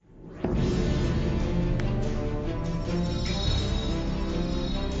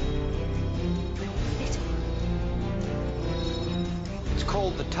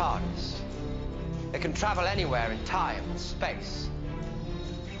can travel anywhere in time and space.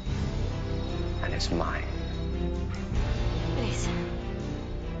 And it's mine. It is.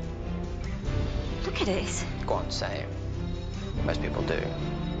 Look at it. Go on, say it. Most people do.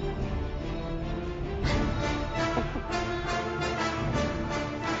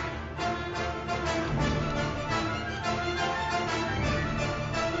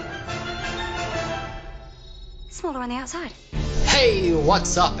 Smaller on the outside. Hey,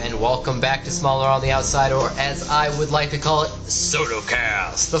 what's up, and welcome back to Smaller on the Outside, or as I would like to call it,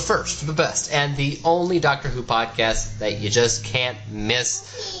 Sotocast, the first, the best, and the only Doctor Who podcast that you just can't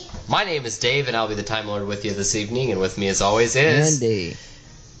miss. My name is Dave, and I'll be the Time Lord with you this evening, and with me as always is... Andy.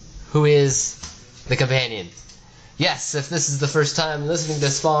 Who is the companion. Yes, if this is the first time listening to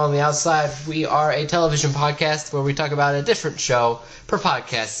Smaller on the Outside, we are a television podcast where we talk about a different show per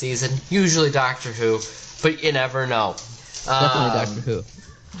podcast season, usually Doctor Who, but you never know. Definitely Doctor Who.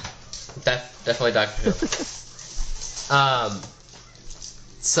 Definitely Doctor Who.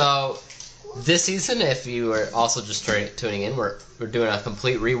 So this season, if you are also just tuning in, we're doing a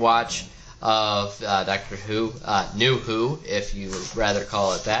complete rewatch of Doctor Who, New Who, if you would rather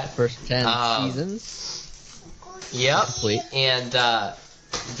call it that. First 10 seasons. Yep. Complete. And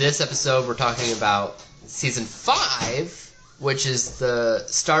this episode, we're talking about season 5, which is the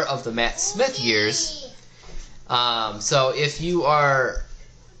start of the Matt Smith years. So if you are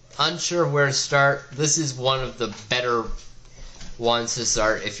unsure where to start, this is one of the better ones to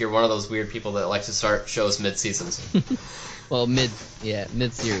start if you're one of those weird people that like to start shows mid-seasons. Well,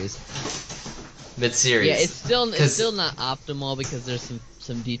 mid-series. Mid-series. Yeah, it's still not optimal because there's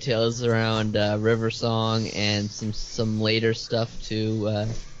some details around River Song and some later stuff too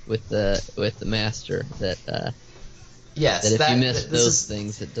with the Master that yes, that if you miss those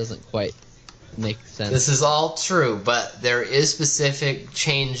things, it doesn't quite make sense. This is all true, but there is specific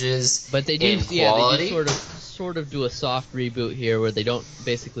changes. But they do, in quality. they do sort of do a soft reboot here where they don't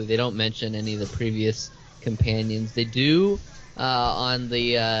mention any of the previous companions. They do on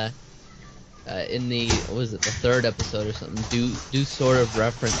the in the the third episode or something do sort of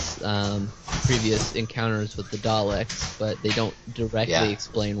reference previous encounters with the Daleks, but they don't directly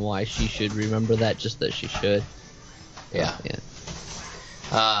explain why she should remember that, just that she should. Yeah.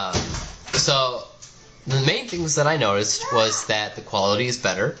 So the main things that I noticed was that the quality is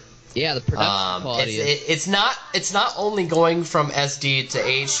better. Yeah, the production quality it's not only going from SD to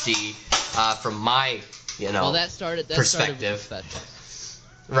HD from my perspective. Specials.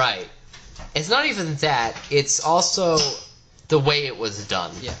 Right. It's not even that. It's also the way it was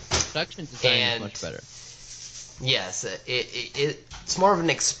done. Yeah, production design is much better. Yes, it's more of an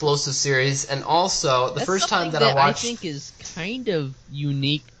explosive series, and also the first time that I watched, I think is kind of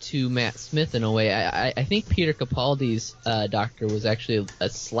unique to Matt Smith in a way. I think Peter Capaldi's Doctor was actually a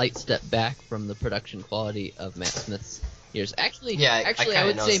slight step back from the production quality of Matt Smith's years. Actually, I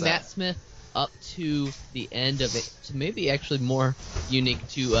would say Matt Smith up to the end of it, so maybe actually more unique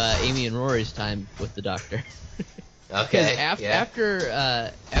to Amy and Rory's time with the Doctor. Okay.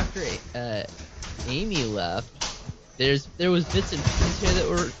 After Amy left, there was bits and pieces here that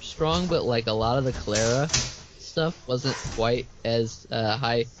were strong, but like a lot of the Clara stuff wasn't quite as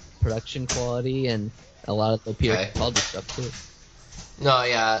high production quality, and a lot of the Peter Capaldi stuff too. No,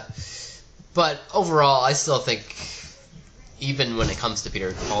 yeah, but overall, I still think, even when it comes to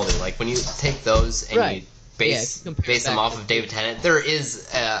Peter Capaldi, like when you take those and you base them off of David Tennant, there is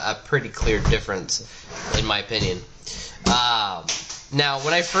a pretty clear difference, in my opinion. Now,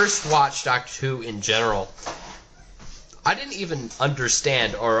 when I first watched Doctor Who in general, I didn't even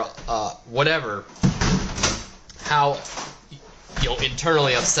understand or whatever how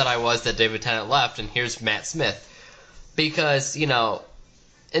internally upset I was that David Tennant left and here's Matt Smith, because in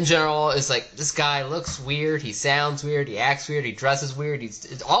general it's like, this guy looks weird, he sounds weird, he acts weird, he dresses weird,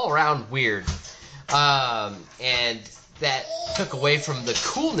 it's all around weird, and that took away from the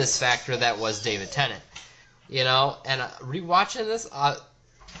coolness factor that was David Tennant. And rewatching this,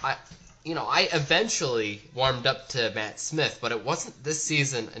 I eventually warmed up to Matt Smith, but it wasn't this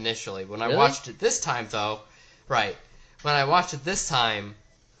season initially. When I watched it this time, though, when I watched it this time,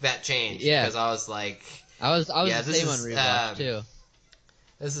 that changed. Yeah. Because I was like, I was the same on rewatch too.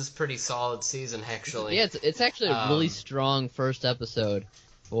 This is pretty solid season, actually. Yeah, it's actually a really strong first episode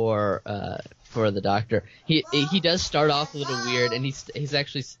for the Doctor. He does start off a little weird, and he's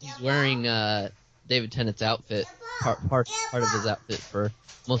wearing David Tennant's outfit, part of his outfit for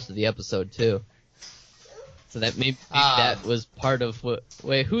most of the episode too. So that maybe that was part of what.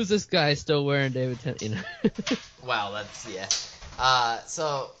 Wait, who's this guy still wearing David Tennant? Wow, that's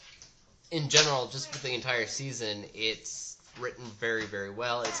So in general, just for the entire season, it's written very, very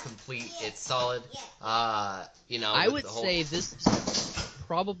well. It's complete. It's solid. I would say this is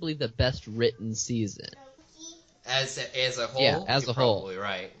probably the best written season. As a whole? Yeah, as a whole. Probably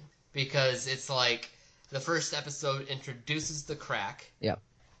right. Because it's like the first episode introduces the crack. Yep.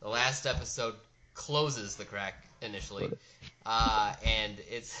 The last episode closes the crack initially. And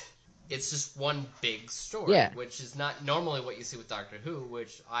it's just one big story, which is not normally what you see with Doctor Who,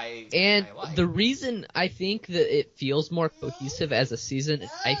 which I like. The reason I think that it feels more cohesive as a season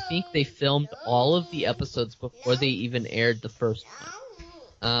is I think they filmed all of the episodes before they even aired the first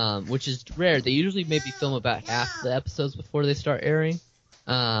one, which is rare. They usually maybe film about half the episodes before they start airing,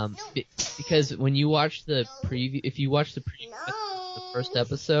 because when you watch the preview, if you watch the preview of the first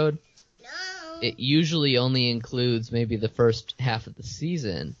episode, it usually only includes maybe the first half of the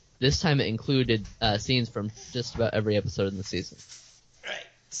season. This time it included scenes from just about every episode in the season. Right.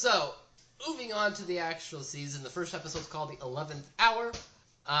 So, moving on to the actual season, the first episode is called The 11th Hour.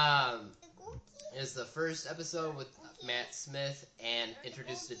 It's the first episode with Matt Smith and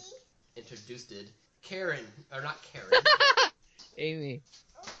introduced Karen, or not Karen. Amy.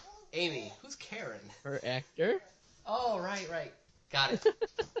 Who's Karen? Her actor. Oh, right. Got it.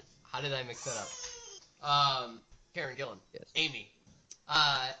 How did I mix that up? Karen Gillan. Yes. Amy.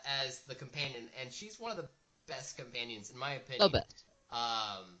 As the companion, and she's one of the best companions, in my opinion. The best.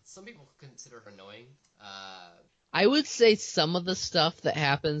 Some people consider her annoying. I would say some of the stuff that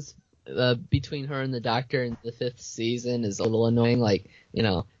happens between her and the Doctor in the 5th season is a little annoying, like,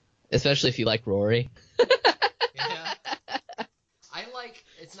 especially if you like Rory. Yeah.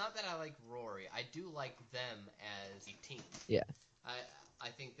 It's not that I like Rory. I do like them as a team. Yeah. I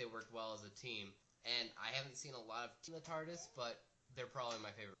think they work well as a team, and I haven't seen a lot of the TARDIS, but they're probably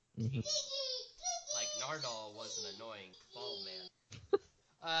my favorite team. Like, Nardole was an annoying bald man.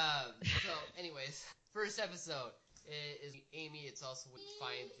 So, anyways, first episode is Amy. It's also when you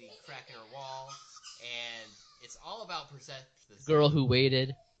find the crack in her wall, and it's all about perception. Girl Who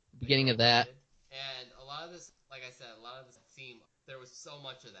Waited, beginning of that. And a lot of this, like I said, theme, there was so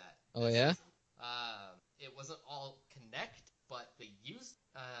much of that. Oh, yeah? It wasn't all connect, but they used,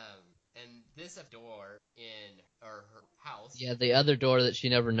 and this door her house. Yeah, the other door that she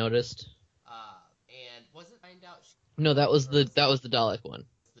never noticed. And was it find out? No, that was the Dalek one.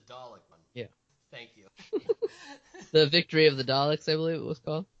 The Dalek one. Yeah. Thank you. The Victory of the Daleks, I believe it was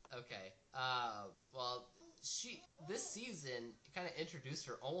called. Okay. Well, this season kind of introduced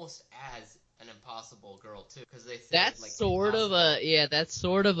her almost as an impossible girl too, because they said that's like sort of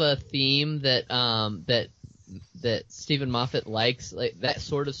a theme that Stephen Moffat likes. Like that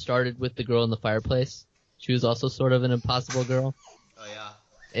sort of started with the girl in the fireplace. She was also sort of an impossible girl. Oh yeah.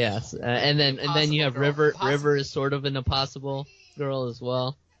 Yes, and then you have girl. River. River is sort of an impossible girl as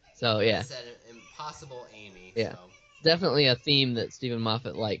well. So yeah. I said impossible Amy. Yeah. So. Definitely a theme that Stephen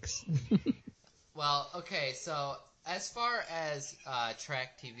Moffat likes. Well, okay, so as far as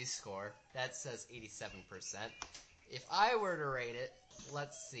Track TV score, that says 87%. If I were to rate it,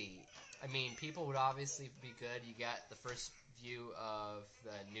 let's see. I mean, people would obviously be good. You got the first view of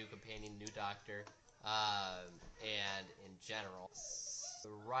the new companion, new Doctor, and in general. The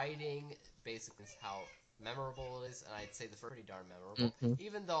writing basically is how memorable it is, and I'd say the first pretty darn memorable. Mm-hmm.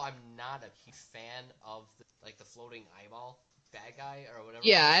 Even though I'm not a huge fan of the floating eyeball bad guy or whatever.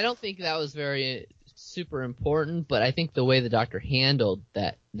 Yeah, I don't think that was very super important, but I think the way the Doctor handled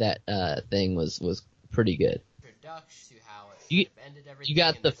that thing was pretty good. Introduction to how it ended everything. You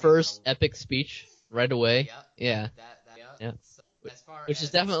got the first epic speach right away. Yep. Yeah. Yeah. So, which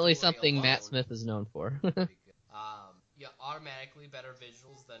is definitely something alone, Matt Smith is known for. Yeah, automatically better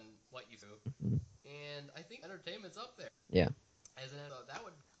visuals than what you do. Mm-hmm. And I think entertainment's up there. Yeah. That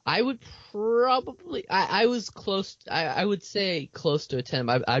would. I would probably. I was close. I would say close to a 10.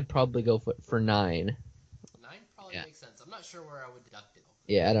 I'd probably go for 9. 9 probably makes sense. I'm not sure where I would deduct it.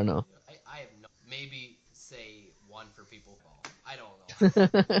 Yeah, I don't know. I have no. Maybe say 1 for people. I don't know.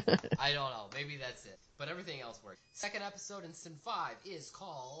 I don't know. Maybe that's it. But everything else works. Second episode in Season 5 is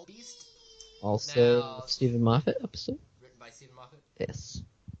called Beast. Also, now, Stephen Moffat episode. Written by Stephen Moffat. Yes.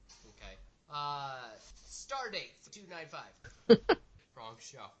 Okay. Stardate 295. Wrong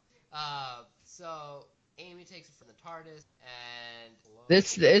show. So Amy takes it from the TARDIS, and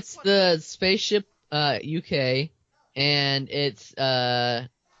it's the spaceship UK, and it's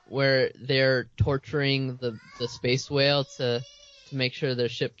where they're torturing the space whale to make sure their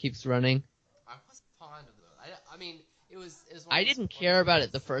ship keeps running. I was fond of those. I mean, it was I didn't care about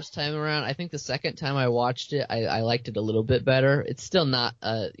it the first time around. I think the second time I watched it, I liked it a little bit better. It's still not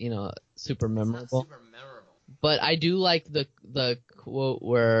super memorable. It's not super memorable. But I do like the quote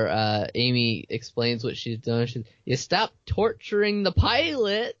where Amy explains what she's done. You stop torturing the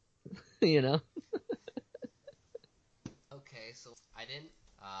pilot, you know. Okay, so I didn't.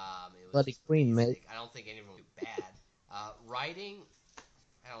 It was Bloody Queen, mate. I don't think anyone was bad. Writing,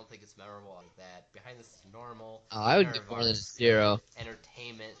 I don't think it's memorable like that. Behind this is normal. Oh, I would give more than a 0.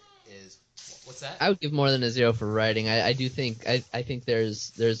 Entertainment is what's that? I would give more than a 0 for writing. I do think I think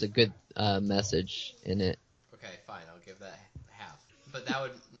there's a good message in it. Okay, fine. I'll give that half. But that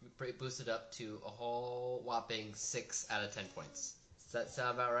would boost it up to a whole whopping 6 out of 10 points. Does that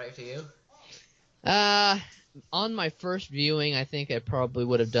sound about right to you? On my first viewing, I think I probably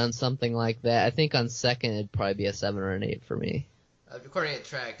would have done something like that. I think on second, it'd probably be a 7 or an 8 for me. According to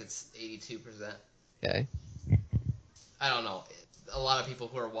Track, it's 82%. Okay. I don't know. A lot of people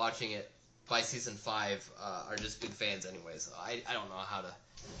who are watching it by season 5 are just big fans anyway, so I don't know how to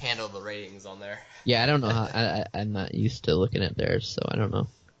handle the ratings on there. Yeah, I don't know how. I'm not used to looking at theirs, so I don't know.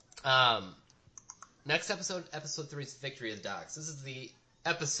 Next episode 3 is Victory of the Daleks. This is the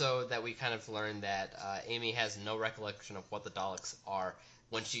episode that we kind of learned that Amy has no recollection of what the Daleks are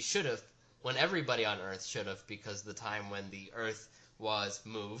when she should have, when everybody on Earth should have, because the time when the Earth was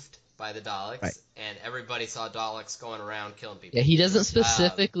moved by the Daleks, right. And everybody saw Daleks going around killing people. Yeah, he doesn't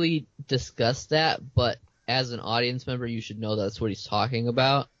specifically discuss that, but as an audience member, you should know that's what he's talking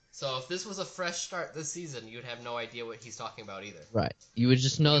about. So if this was a fresh start this season, you'd have no idea what he's talking about either. Right. You would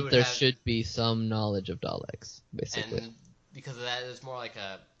just know that there should be some knowledge of Daleks, basically. And because of that, it's more like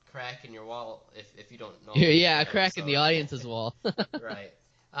a crack in your wall if you don't know. Yeah, a crack in the audience's wall. Right.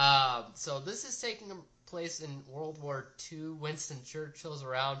 So this is taking place in World War II. Winston Churchill's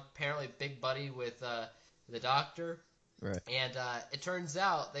around, apparently big buddy with the Doctor. Right. And it turns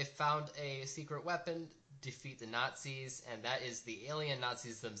out they found a secret weapon to defeat the Nazis, and that is the alien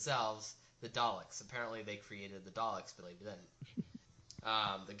Nazis themselves, the Daleks. Apparently they created the Daleks, but they didn't.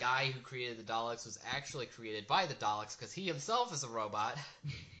 The guy who created the Daleks was actually created by the Daleks because he himself is a robot.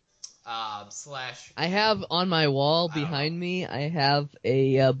 I have on my wall behind me, I have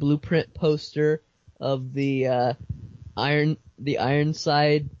a blueprint poster of the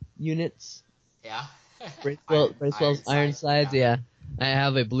Ironside units. Yeah. Bracewell's Ironsides, yeah. I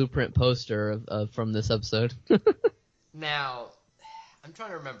have a blueprint poster of from this episode. Now, I'm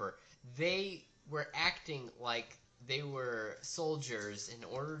trying to remember. They were acting like they were soldiers in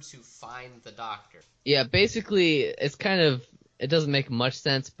order to find the Doctor. Yeah, basically, it doesn't make much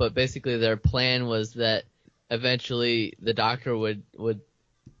sense, but basically their plan was that eventually the Doctor would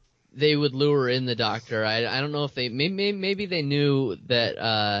lure in the Doctor. I don't know if maybe they knew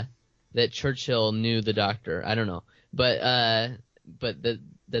that Churchill knew the Doctor. I don't know, but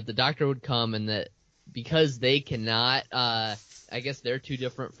that the Doctor would come, and that because they cannot, I guess they're too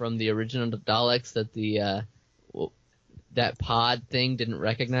different from the original Daleks, that that pod thing didn't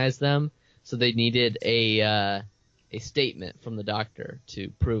recognize them, so they needed a statement from the Doctor to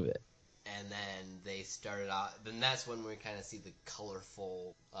prove it. And then they started out. Then that's when we kind of see the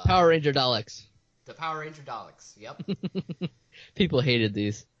colorful Power Ranger Daleks. The Power Ranger Daleks. Yep. People hated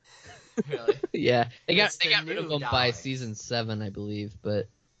these. Really? Yeah, they got rid of them by season 7, I believe. But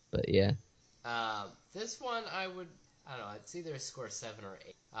yeah. This one I don't know. It's either a score 7 or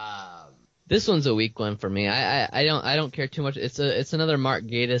 8. This one's a weak one for me. I don't care too much. It's another Mark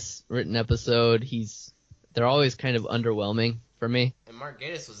Gatiss written episode. They're always kind of underwhelming for me. And Mark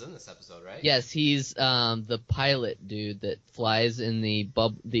Gatiss was in this episode, right? Yes, he's the pilot dude that flies in the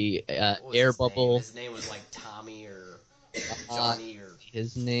air bubble. His name was like Tommy or Johnny or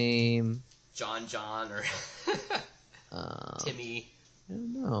his name John or Timmy. I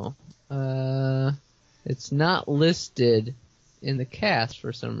don't know. It's not listed in the cast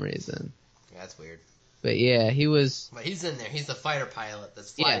for some reason. Yeah, that's weird. But yeah, he was. But he's in there. He's the fighter pilot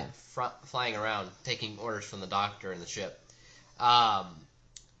that's flying around, taking orders from the Doctor and the ship.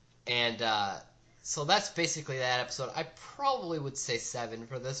 So that's basically that episode. I probably would say 7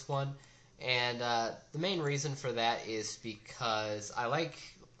 for this one. And the main reason for that is because I like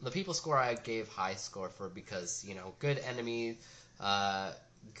the people score. I gave high score for because good enemy,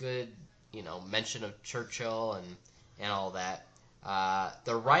 good mention of Churchill and all that.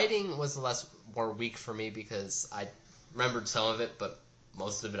 The writing was more weak for me because I remembered some of it, but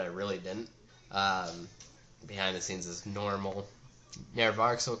most of it I really didn't. Behind the scenes is normal.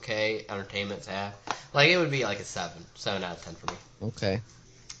 Nervark's okay. Entertainment's half. It would be like a 7 out of 10 for me. Okay.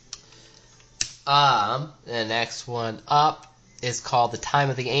 The next one up is called The Time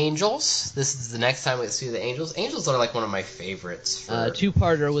of the Angels. This is the next time we see the Angels. Angels are like one of my favorites.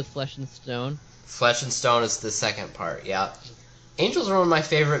 Two-parter with Flesh and Stone. Flesh and Stone is the second part, yeah. Angels are one of my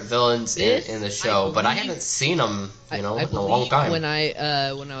favorite villains in the show, but I haven't seen them, in a long time. When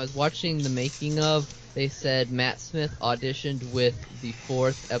I was watching the making of, they said Matt Smith auditioned with the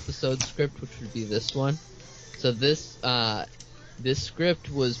 4th episode script, which would be this one. So this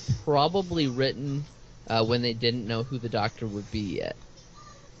script was probably written when they didn't know who the Doctor would be yet.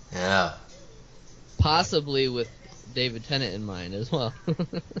 Yeah. Possibly with David Tennant in mind as well.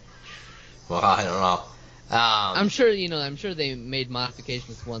 Well, I don't know. I'm sure they made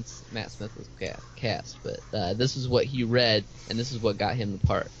modifications once Matt Smith was cast, but this is what he read, and this is what got him the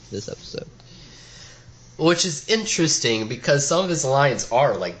part this episode. Which is interesting because some of his lines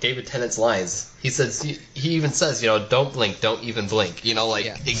are like David Tennant's lines. He even says, don't blink, don't even blink.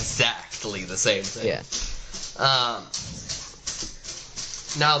 Exactly the same thing. Yeah.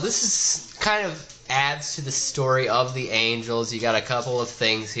 Now this is kind of adds to the story of the angels. You got a couple of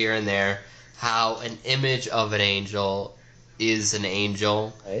things here and there. How an image of an angel is an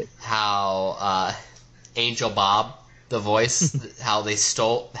angel. Right. How Angel Bob, the voice, how they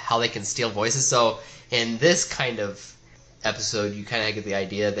can steal voices. So in this kind of episode, you kind of get the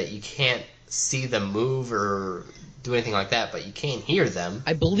idea that you can't see them move or do anything like that, but you can hear them.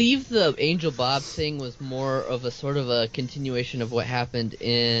 I believe the Angel Bob thing was more of a sort of a continuation of what happened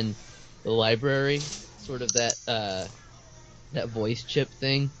in the library, sort of that voice chip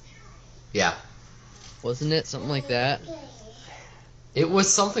thing. Yeah. Wasn't it? Something like that? It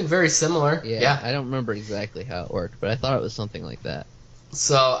was something very similar. Yeah. I don't remember exactly how it worked, but I thought it was something like that.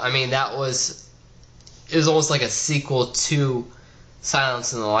 So, I mean, it was almost like a sequel to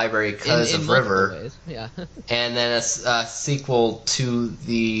Silence in the Library because of River. Ways. Yeah. And then a sequel to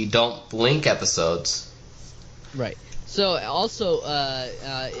the Don't Blink episodes. Right. So, also,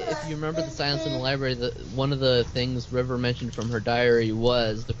 if you remember the Silence in the Library, one of the things River mentioned from her diary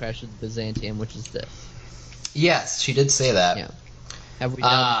was the crash of the Byzantium, which is this. Yes, she did say that. Yeah. Have we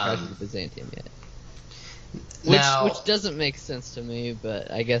done the crash of the Byzantium yet? Which doesn't make sense to me,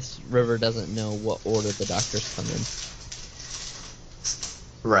 but I guess River doesn't know what order the Doctors come in.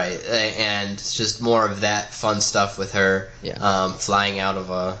 Right, and it's just more of that fun stuff with her flying out of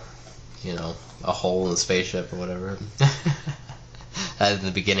a hole in the spaceship or whatever. In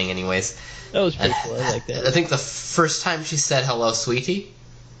the beginning, anyways. That was pretty cool. I like that. I think the first time she said "Hello, sweetie."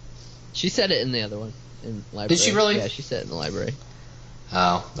 She said it in the other one, in the library. Did she really? Yeah, she said it in the library.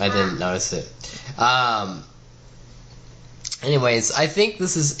 Oh, I didn't notice it. Anyways, I think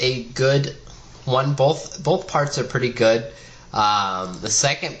this is a good one. Both parts are pretty good. The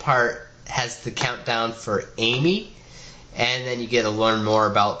second part has the countdown for Amy, and then you get to learn more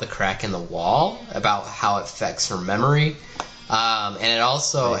about the crack in the wall, about how it affects her memory, and it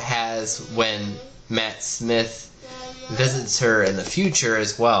also has when Matt Smith visits her in the future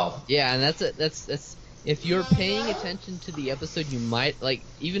as well. Yeah, and that's if you're paying attention to the episode, you might,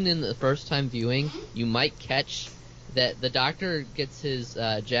 even in the first time viewing, you might catch that the Doctor gets his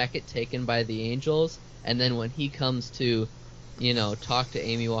jacket taken by the angels, and then when he comes to talk to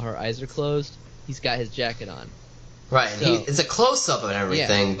Amy while her eyes are closed, he's got his jacket on. Right, so, it's a close-up and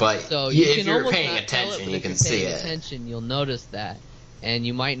everything, but so if you're paying attention, you can see it. If you're paying attention, you'll notice that, and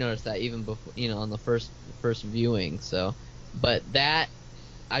you might notice that even before, on the first viewing. So, but that,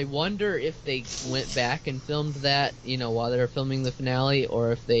 I wonder if they went back and filmed that, while they were filming the finale,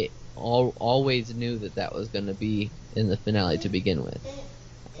 or if they always knew that was going to be in the finale to begin with.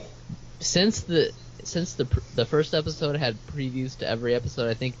 Since the first episode had previews to every episode,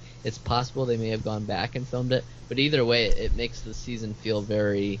 I think it's possible they may have gone back and filmed it. But either way, it makes the season feel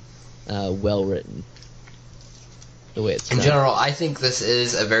very well written. The way it's done. In general, I think this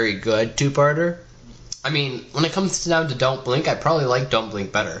is a very good two-parter. I mean, when it comes down to Don't Blink, I probably like Don't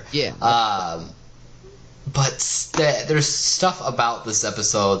Blink better. Yeah. But there's stuff about this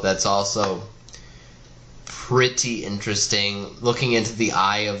episode that's also pretty interesting. Looking into the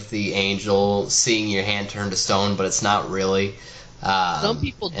eye of the angel, seeing your hand turn to stone, but it's not really. Some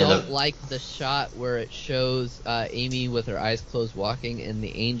people don't like the shot where it shows Amy with her eyes closed walking and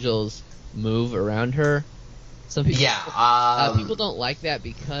the angels move around her. Some people, people don't like that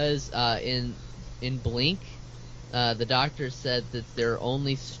because in Blink, the Doctor said that they're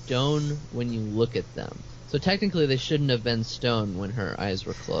only stone when you look at them. So technically they shouldn't have been stone when her eyes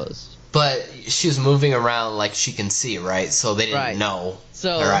were closed. But she was moving around like she can see, right? So they didn't know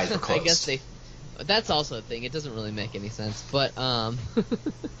her eyes were closed. I guess that's also a thing. It doesn't really make any sense, but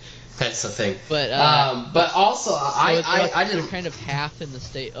that's the thing. But also I didn't. They're kind of half in the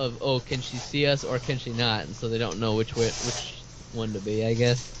state of can she see us or can she not, and so they don't know which one to be, I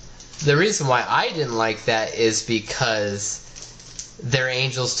guess. The reason why I didn't like that is because they're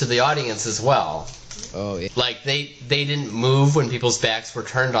angels to the audience as well. Oh yeah. Like they didn't move when people's backs were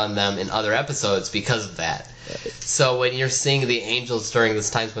turned on them in other episodes because of that. Right. So when you're seeing the angels during this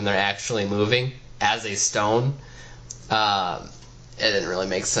times when they're actually moving as a stone, it didn't really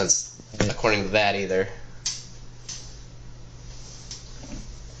make sense according to that either.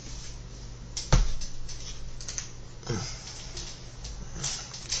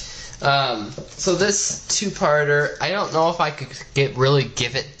 So this two-parter, I don't know if I could really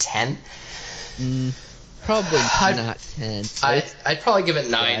give it 10. Probably not 10. I'd probably give it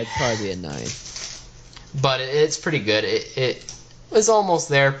 9. Yeah, I'd probably a 9. But it's pretty good. It was almost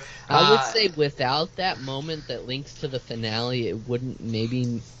there. I would say without that moment that links to the finale, it wouldn't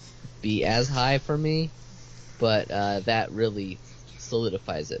maybe be as high for me. But that really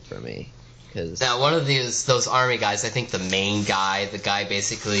solidifies it for me. Now, one of those army guys, I think the main guy, the guy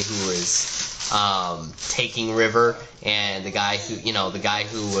basically who was taking River, and the guy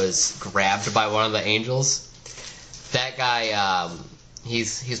who was grabbed by one of the angels, that guy,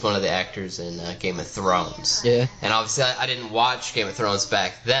 he's one of the actors in Game of Thrones. Yeah. And obviously, I didn't watch Game of Thrones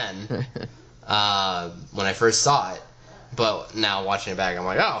back then when I first saw it. But now watching it back, I'm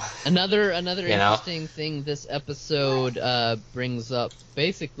like, oh. Another interesting thing this episode brings up,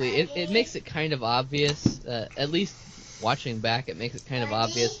 basically, it makes it kind of obvious, at least watching back, it makes it kind of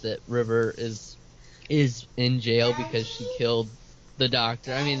obvious that River is in jail because she killed the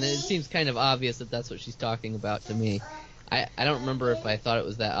doctor. I mean, it seems kind of obvious that that's what she's talking about to me. I don't remember if I thought it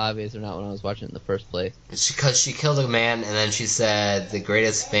was that obvious or not when I was watching it in the first place. It's because she killed a man, and then she said the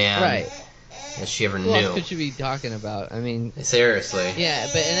greatest fan... Right. That she ever knew. What else could you be talking about? I mean, seriously. Yeah,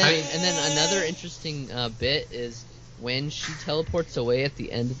 but and then another interesting bit is when she teleports away at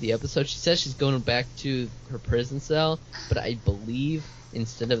the end of the episode. She says she's going back to her prison cell, but I believe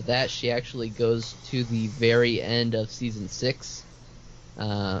instead of that, she actually goes to the very end of season 6,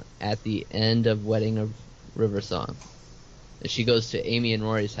 at the end of Wedding of River Song. She goes to Amy and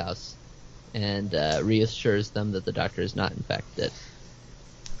Rory's house and reassures them that the doctor is not in fact dead.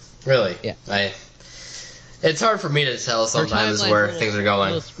 Really? Yeah. It's hard for me to tell sometimes where things are going.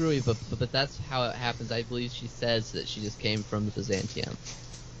 A little screwy, but that's how it happens. I believe she says that she just came from the Byzantium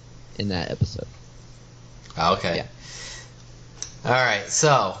in that episode. Oh, okay. Yeah. All right,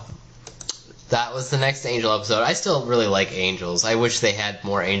 so that was the next Angel episode. I still really like Angels. I wish they had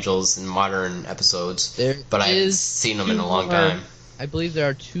more Angels in modern episodes, but I haven't seen them in a long time. I believe there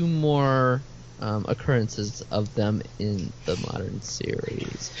are 2 more occurrences of them in the modern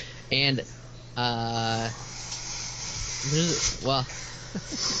series. And, I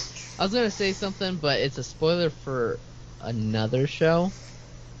was going to say something, but it's a spoiler for another show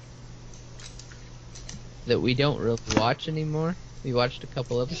that we don't really watch anymore. We watched a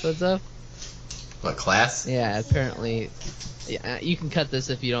couple episodes of. What, Class? Yeah, apparently. Yeah, you can cut this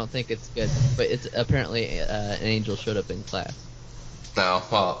if you don't think it's good, but it's apparently an angel showed up in Class. No,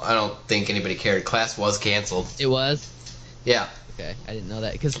 well, I don't think anybody cared. Class was canceled. It was? Yeah. Okay, I didn't know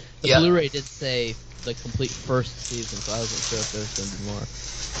that, because the Blu-ray did say the complete first season, so I wasn't sure if there was going to be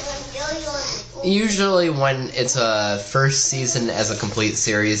more. Usually when it's a first season as a complete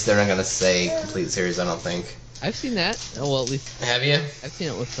series, they're not going to say complete series, I don't think. I've seen that. Oh, well, at least... Have you? I've seen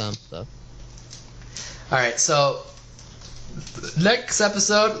it with some stuff. Alright, so... next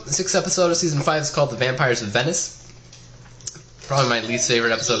episode, the 6th episode of season 5 is called The Vampires of Venice. Probably my least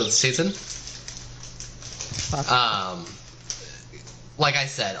favorite episode of the season. Like I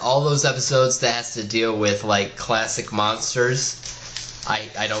said, all those episodes that has to deal with like classic monsters,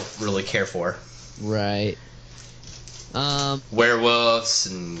 I don't really care for. Right. Werewolves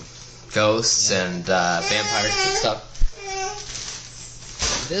and ghosts and vampires and stuff.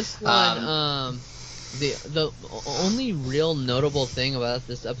 This one, the only real notable thing about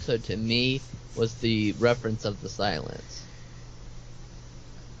this episode to me was the reference of the silence.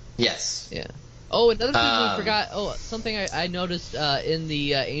 Yes. Yeah. Oh, another thing we forgot. Oh, something I noticed in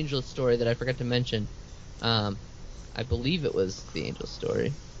the Angel story that I forgot to mention. I believe it was the Angel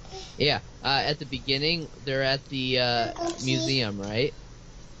story. Yeah. At the beginning, they're at the museum, right?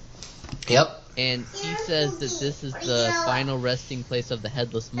 Yep. And he says that this is the final resting place of the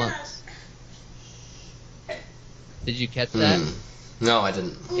headless monks. Did you catch that? No, I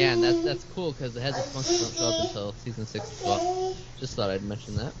didn't. Yeah, and that's cool because the headless monks don't show up until season 6 as well. Just thought I'd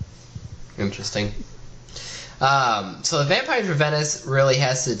mention that. Interesting. So the Vampires of Venice really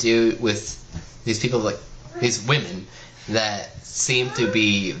has to do with these people, like these women that seem to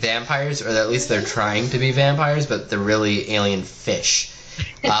be vampires, or at least they're trying to be vampires, but they're really alien fish.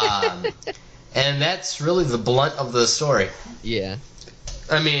 And that's really the blunt of the story. Yeah.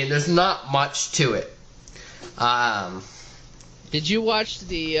 I mean, there's not much to it. Did you watch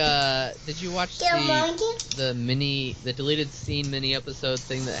the the deleted scene mini episode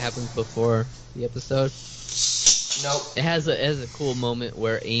thing that happens before the episode? Nope. It has a cool moment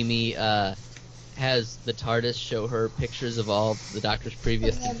where Amy has the TARDIS show her pictures of all the Doctor's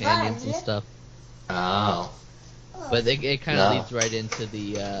previous companions and stuff. Oh. But it kind of leads right into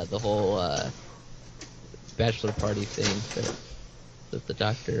the whole bachelor party thing that the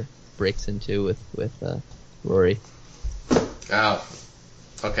Doctor breaks into with Rory. Oh.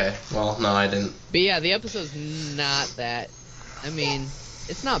 Okay. Well, no, I didn't. But yeah, the episode's not that. I mean,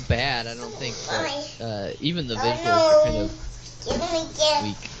 it's not bad. I don't think. But even the visuals are kind of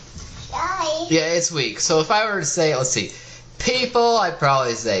weak. Yeah, it's weak. So if I were to say, let's see, people, I'd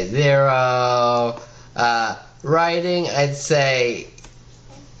probably say 0. Writing, I'd say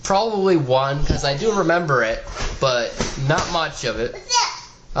probably 1 because I do remember it, but not much of it.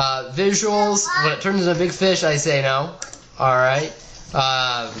 Visuals, when it turns into a big fish, I say no. Alright.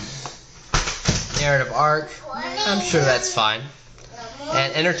 Narrative arc, I'm sure that's fine.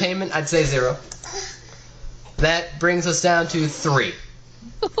 And entertainment, I'd say 0. That brings us down to 3.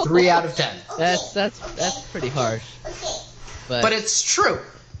 3 out of 10. That's pretty harsh. But it's true.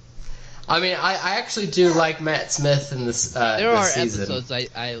 I mean, I actually do like Matt Smith in this there this are season. episodes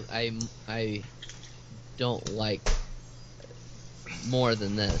I don't like more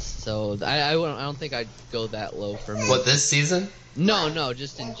than this, so I don't think I'd go that low for me. What, this season? No,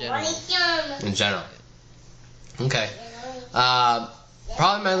 just in general. In general. Okay.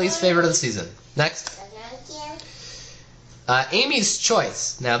 Probably my least favorite of the season. Next. Amy's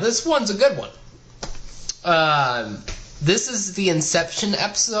Choice. Now, this one's a good one. This is the Inception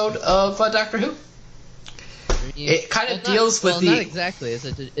episode of Doctor Who. It kind of deals with the... Not exactly.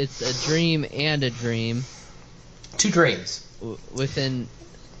 It's a dream and a dream. 2 dreams. Within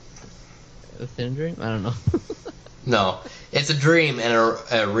a dream? I don't know. No. It's a dream and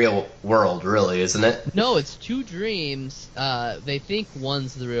a real world, really, isn't it? No, it's 2 dreams. They think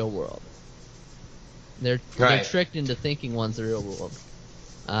one's the real world. They're tricked into thinking one's the real world.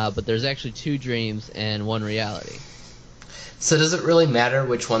 But there's actually 2 dreams and 1 reality. So does it really matter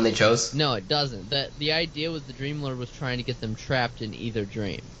which one they chose? No, it doesn't. The idea was the Dream Lord was trying to get them trapped in either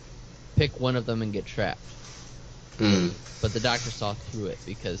dream. Pick one of them and get trapped. But the Doctor saw through it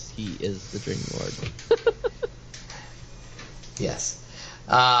because he is the Dream Lord. Yes.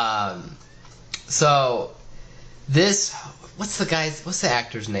 So this, what's the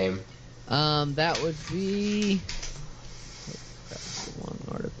actor's name? That would be... That's the one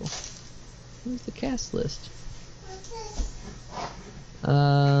article. Where's the cast list?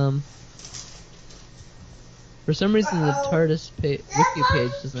 For some reason the TARDIS wiki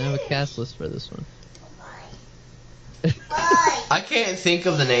page doesn't have a cast list for this one. I can't think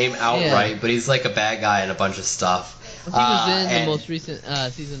of the name outright, but he's like a bad guy in a bunch of stuff. He was in the most recent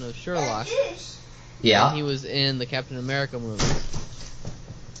season of Sherlock. Yeah. And he was in the Captain America movie.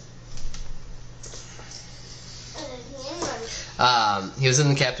 He was in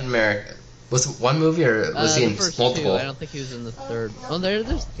the Captain America. Was it one movie or was he in multiple? 2. I don't think he was in the third. Oh, there's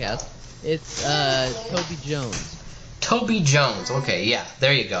the cast. It's Toby Jones. Toby Jones. Okay, yeah,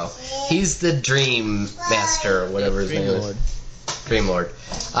 there you go. He's the Dream Master, or whatever his name is. Dream Lord.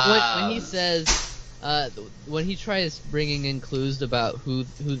 When he says, when he tries bringing in clues about who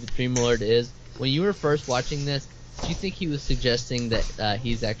the Dream Lord is, when you were first watching this, did you think he was suggesting that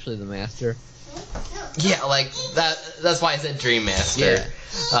he's actually the Master? Yeah, like that's why I said Dream Master. Yeah.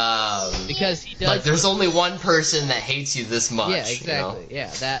 Because he does. Like, there's only one person that hates you this much. Yeah, exactly. You know? Yeah,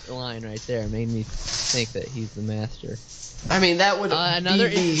 that line right there made me think that he's the Master. I mean, that would another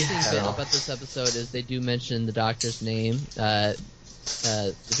interesting bit about this episode is they do mention the Doctor's name. The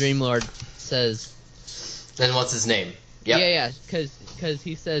Dream Lord says. Then what's his name? Yep. Yeah, because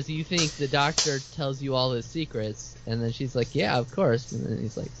he says, you think the Doctor tells you all his secrets, and then she's like, yeah, of course, and then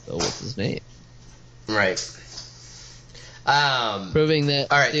he's like, so what's his name? Right. Proving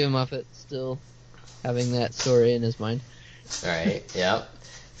that all right. Stephen Moffat's still having that story in his mind. Alright, yep.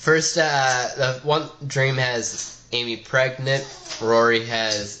 First, the one dream has Amy pregnant, Rory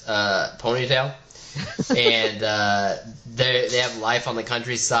has ponytail, and they have life on the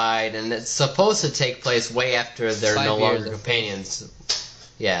countryside, and it's supposed to take place way after they're 5 no years longer companions.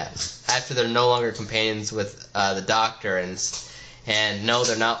 Yeah, after they're no longer companions with the Doctor, and no,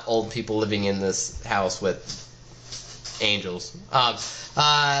 they're not old people living in this house with angels.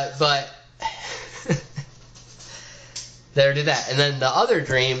 But there do that. And then the other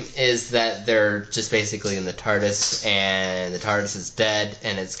dream is that they're just basically in the TARDIS, and the TARDIS is dead,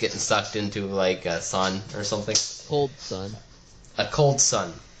 and it's getting sucked into like a sun or something. Cold sun. A cold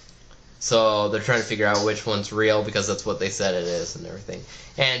sun. So they're trying to figure out which one's real because that's what they said it is and everything.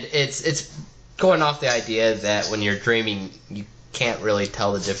 And it's going off the idea that when you're dreaming, you can't really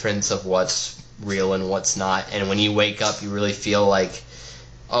tell the difference of what's real and what's not. And when you wake up, you really feel like,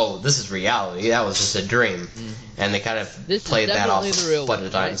 oh, this is reality. That was just a dream. Mm-hmm. And they kind of played that off a bunch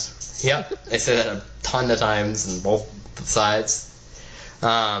of times. Right? Yep, they say that a ton of times on both sides.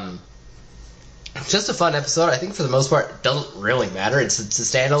 Just a fun episode. I think for the most part, it doesn't really matter. It's a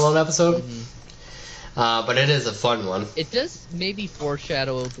standalone episode. Mm-hmm. But it is a fun one. It does maybe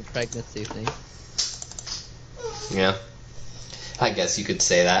foreshadow the pregnancy thing. Yeah. I guess you could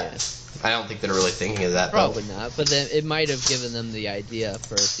say that. Yeah. I don't think they're really thinking of that. Probably not, but then it might have given them the idea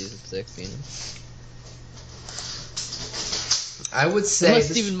for season 6, you know. I would say...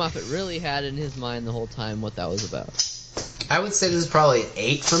 Unless Stephen Moffat really had in his mind the whole time what that was about. I would say this is probably an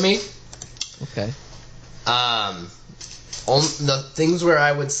 8 for me. Okay. The things where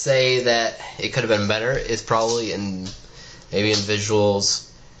I would say that it could have been better is probably maybe in visuals,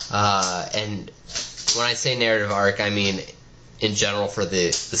 and when I say narrative arc, I mean in general for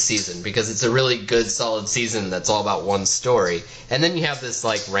the season, because it's a really good, solid season that's all about one story. And then you have this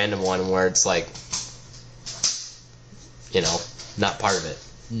like random one where it's like, you know, not part of it.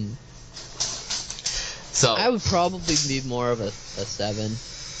 Mm. So I would probably be more of a 7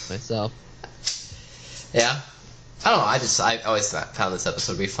 myself. Yeah, I don't know. I always found this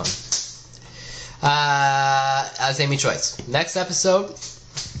episode to be fun. As Amy choice. Next episode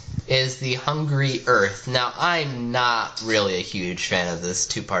is The Hungry Earth. Now, I'm not really a huge fan of this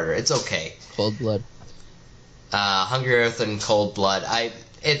two-parter. It's okay. Cold Blood. Hungry Earth and Cold Blood.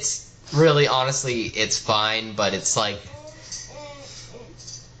 It's really, honestly, it's fine, but it's like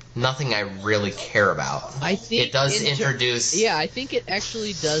nothing I really care about. I think it does introduce. Yeah, I think it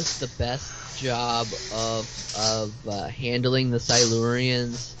actually does the best job of handling the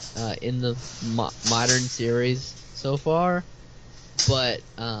Silurians in the modern series so far. But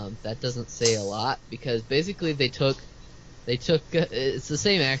that doesn't say a lot, because basically they took it's the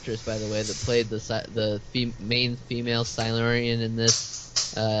same actress, by the way, that played the main female Silurian in this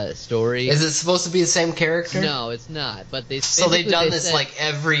story. Is it supposed to be the same character? No, it's not. But they've done this like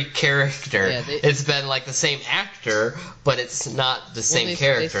every character. Yeah, it's been like the same actor, but it's not the same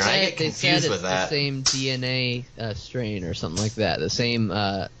character, and I get confused with that. The same DNA strain or something like that. The same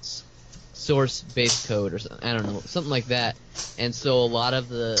source base code or something. I don't know, something like that. And so a lot of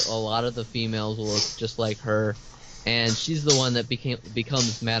the females will look just like her, and she's the one that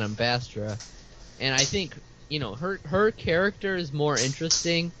becomes Madame Bastra. And I think, you know, her character is more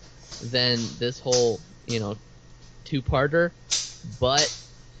interesting than this whole, you know, two-parter, but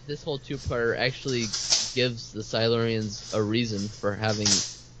this whole two-parter actually gives the Silurians a reason for having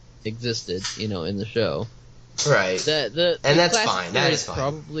existed, you know, in the show. Right. And that's fine. That is fine.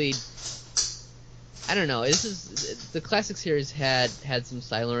 Probably, I don't know. The classic series had some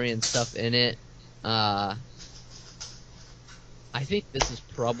Silurian stuff in it. I think this is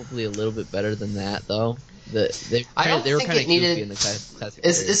probably a little bit better than that, though. They were kind of goofy in the classic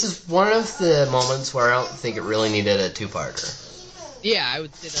series. This is one of the moments where I don't think it really needed a two-parter. Yeah, I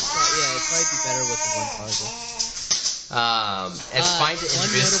would say it'd probably be better with the one-parter. It's fine to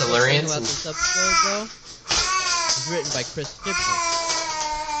introduce Silurians. One notable thing about this episode, though, is written by Chris Chibnall.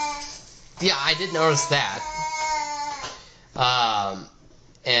 Yeah, I did notice that.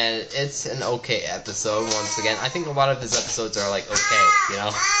 And it's an okay episode, once again. I think a lot of his episodes are, like, okay, you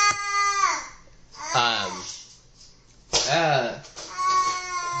know?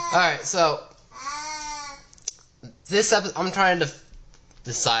 Alright, so this episode, I'm trying to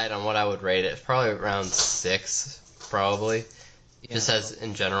decide on what I would rate it. Probably around 6, probably. Yeah. Just as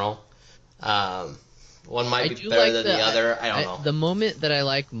in general. One might be better than the other. I don't know. The moment that I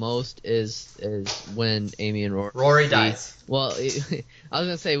like most is when Amy and Rory dies. Well, I was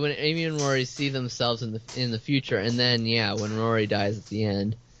gonna say when Amy and Rory see themselves in the future, and then when Rory dies at the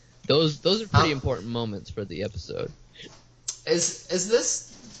end. Those are pretty important moments for the episode. Is this?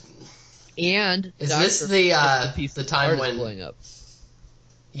 And is this the time when blowing up?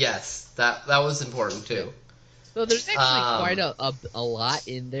 Yes, that was important too. So there's actually quite a lot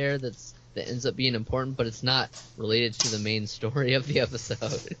in there that ends up being important, but it's not related to the main story of the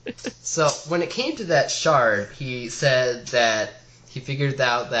episode. So when it came to that shard, he said that he figured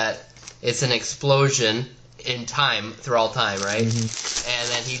out that it's an explosion in time, through all time, right? Mm-hmm. And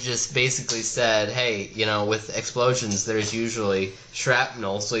then he just basically said, hey, you know, with explosions, there's usually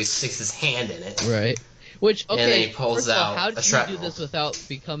shrapnel, so he sticks his hand in it. Right. Which, okay, and then he pulls out how a did shrapnel. You do this without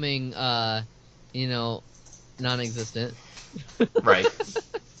becoming, you know, non-existent? Right.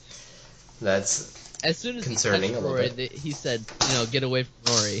 That's as soon as concerning he touched Rory, he said, you know, get away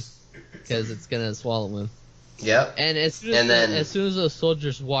from Rory. because it's gonna swallow him. Yep. And as soon as those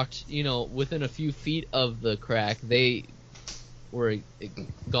soldiers walked, within a few feet of the crack, they were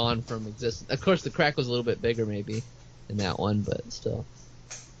gone from existence. Of course, the crack was a little bit bigger, maybe, in that one, but still.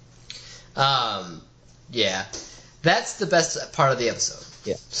 Yeah. That's the best part of the episode.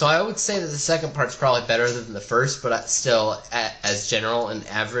 Yeah. So I would say that the second part's probably better than the first, but still, as general and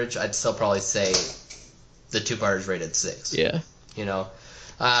average, I'd still probably say the 2-part is rated 6. Yeah.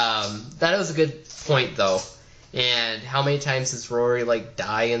 That was a good point, though. And how many times does Rory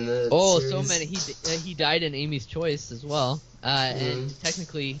die in the series? So many. He died in Amy's Choice as well. And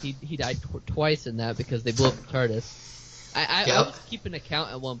technically he died twice in that because they blew up the TARDIS. I was keeping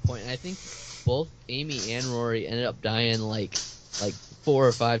account at one point, and I think both Amy and Rory ended up dying like 4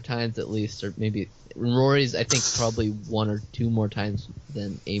 or 5 times at least, or maybe Rory's I think probably 1 or 2 more times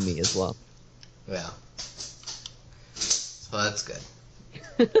than Amy as well. Yeah. Well, that's good.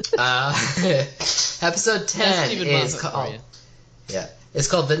 Episode 10 is called. Yeah, it's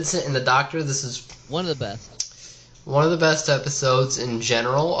called Vincent and the Doctor. This is one of the best. One of the best episodes in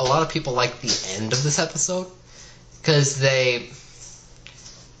general. A lot of people like the end of this episode because they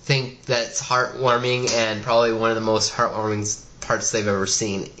think that's heartwarming and probably one of the most heartwarming parts they've ever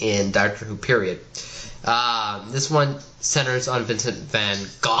seen in Doctor Who, period. This one centers on Vincent Van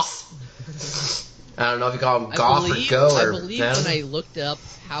Gogh. I don't know if you call him Goff or Go or... I believe when I looked up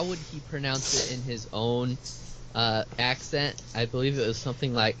how would he pronounce it in his own accent, I believe it was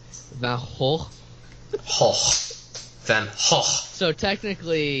something like Van Gogh. Van Gogh. So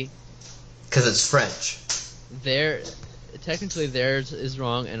technically... Because it's French. Technically theirs is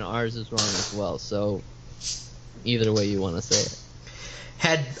wrong and ours is wrong as well, so either way you want to say it.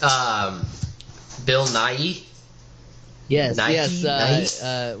 Had Bill Nighy. Yes, Nighy?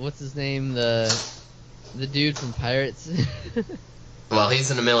 yes. What's his name? The dude from Pirates. Well,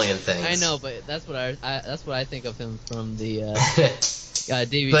 he's in a million things. I know, but that's what I think of him from the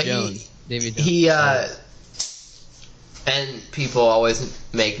Davy but Jones. Davy Jones. He and people always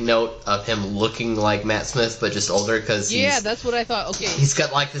make note of him looking like Matt Smith, but just older because that's what I thought. Okay, he's got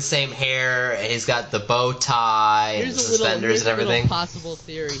the same hair, and he's got the bow tie and suspenders and everything. Here's a little possible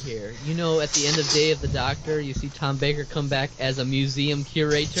theory here. At the end of Day of the Doctor, you see Tom Baker come back as a museum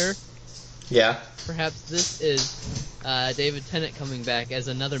curator. Yeah. Perhaps this is David Tennant coming back as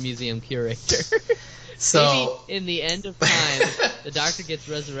another museum curator. So maybe in the end of time, the Doctor gets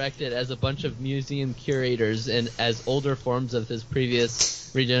resurrected as a bunch of museum curators and as older forms of his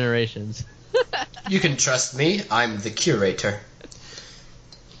previous regenerations. You can trust me. I'm the curator.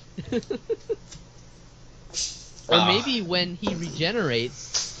 Or maybe when he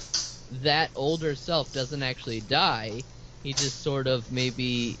regenerates, that older self doesn't actually die. He just sort of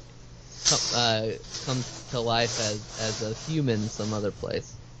maybe comes to life as a human some other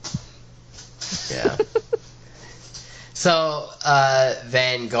place. Yeah. So,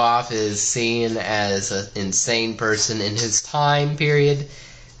 Van Gogh is seen as an insane person in his time period,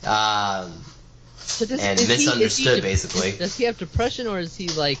 and misunderstood, basically. Does he have depression, or is he,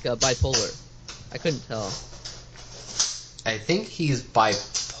 bipolar? I couldn't tell. I think he's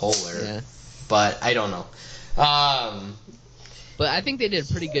bipolar, yeah. But I don't know. But I think they did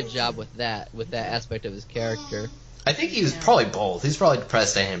a pretty good job with that aspect of his character. I think he was probably both. He's probably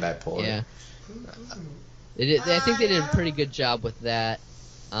depressed and bipolar. Yeah. I think they did a pretty good job with that.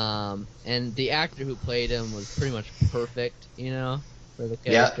 And the actor who played him was pretty much perfect, for the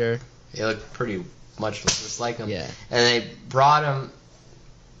character. Yeah. He looked pretty much just like him. Yeah. And they brought him,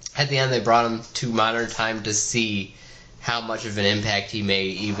 at the end, to modern time to see how much of an impact he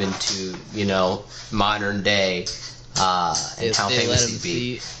made even to, modern day, and how famous he'd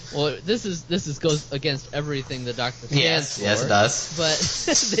be. Well, this goes against everything the Doctor stands for. Yes, it does. But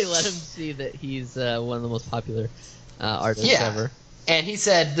they let him see that he's one of the most popular artists ever. And he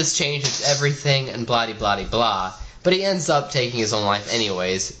said this changes everything and blah-de-blah-de-blah. But he ends up taking his own life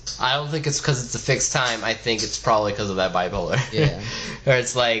anyways. I don't think it's because it's a fixed time. I think it's probably because of that bipolar. Yeah. Or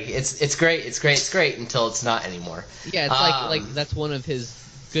it's like, it's great until it's not anymore. Yeah, it's like that's one of his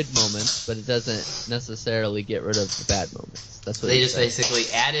good moments, but it doesn't necessarily get rid of the bad moments. That's what they just basically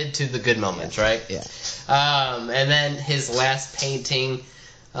added to the good moments, right? Yeah. And then his last painting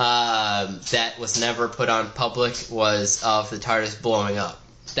that was never put on public was of the TARDIS blowing up.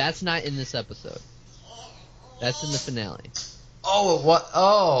 That's not in this episode. That's in the finale. Oh, what?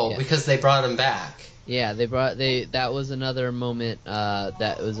 Oh, yeah. Because they brought him back. Yeah, that was another moment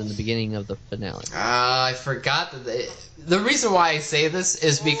that was in the beginning of the finale. I forgot that the reason why I say this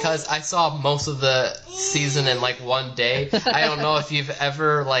is because I saw most of the season in one day. I don't know if you've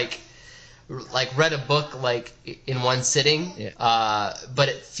ever like read a book like in one sitting, but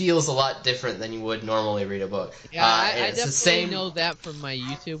it feels a lot different than you would normally read a book. Yeah, I definitely know that from my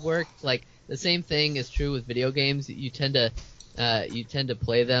YouTube work. Like the same thing is true with video games. You tend to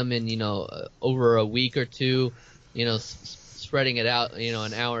play them in over a week or two, spreading it out,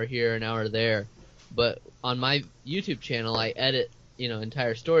 an hour here, an hour there. But on my YouTube channel, I edit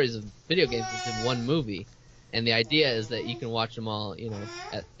entire stories of video games into one movie. And the idea is that you can watch them all, in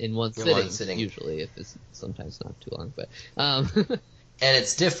one sitting. Usually, if it's sometimes not too long, but and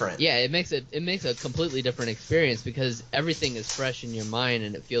it's different. Yeah, it makes a completely different experience because everything is fresh in your mind,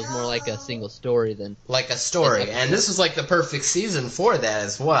 and it feels more like a single story than like a story. And this was like the perfect season for that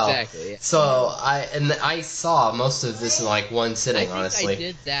as well. Exactly. Yeah. So I saw most of this in like one sitting. Honestly, I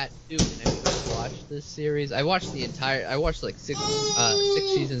did that too. And I watched this series. I watched like six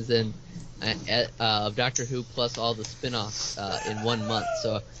seasons in. Of Doctor Who plus all the spin-offs in 1 month.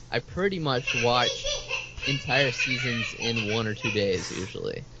 So I pretty much watch entire seasons in 1 or 2 days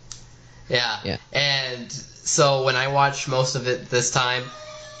usually. Yeah. And so when I watched most of it this time,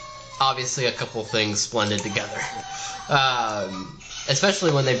 obviously a couple things blended together.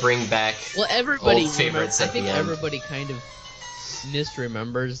 Especially when they bring back old favorites at the end. I think everybody kind of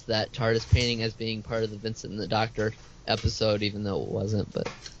misremembers that TARDIS painting as being part of the Vincent and the Doctor episode, even though it wasn't, but...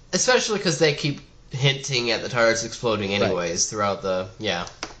 Especially because they keep hinting at the TARDIS exploding anyways throughout the... Yeah.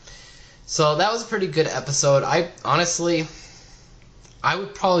 So that was a pretty good episode. I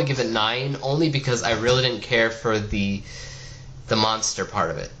would probably give it 9, only because I really didn't care for the monster part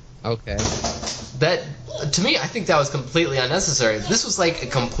of it. Okay. That, to me, I think that was completely unnecessary. This was like a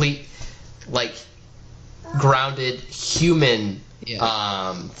complete, like, grounded human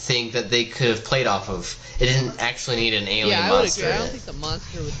thing that they could have played off of. It didn't actually need an alien monster. Yeah, I would agree. I don't think the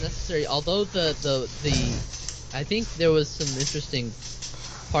monster was necessary. Although I think there was some interesting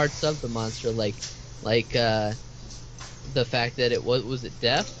parts of the monster, like the fact that it was it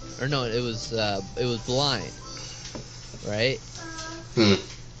deaf or no, it was blind, right?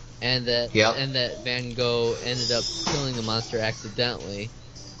 And that Van Gogh ended up killing the monster accidentally.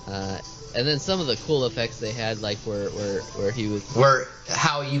 And then some of the cool effects they had, like where he was...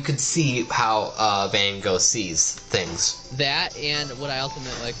 how you could see how Van Gogh sees things. That, and what I also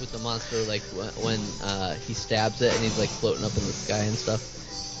meant, like, with the monster, like, when he stabs it and he's, like, floating up in the sky and stuff.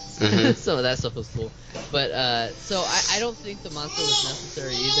 Mm-hmm. Some of that stuff was cool. But, so I don't think the monster was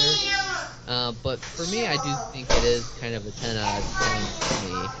necessary either. But for me, I do think it is kind of a 10 out of 10 for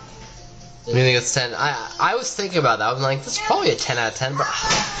me. You think it's 10? I was thinking about that. I was like, this is probably a 10 out of 10, but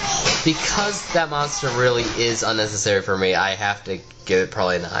because that monster really is unnecessary for me, I have to give it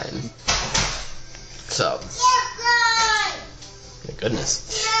probably a 9. So. My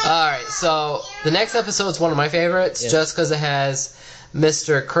goodness. Alright, so the next episode is one of my favorites, just because it has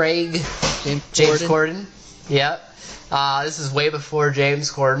Mr. Craig, James Corden. Yep. This is way before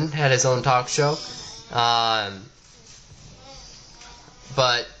James Corden had his own talk show.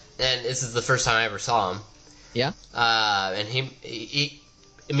 And this is the first time I ever saw him. Yeah. And he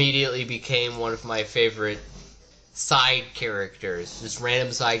immediately became one of my favorite side characters, just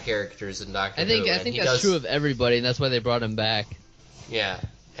random side characters in Doctor Who. I think that's true of everybody, and that's why they brought him back. Yeah,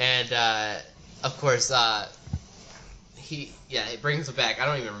 and of course it brings him back. I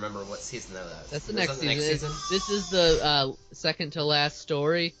don't even remember what season that was. That's the next season. This is the second to last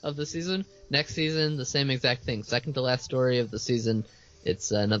story of the season. Next season, the same exact thing. Second to last story of the season.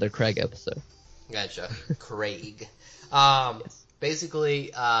 It's another Craig episode. Gotcha. Craig. Yes. Basically,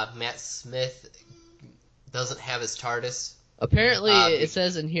 Matt Smith doesn't have his TARDIS. Apparently, it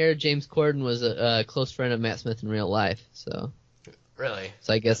says in here James Corden was a close friend of Matt Smith in real life. So. Really?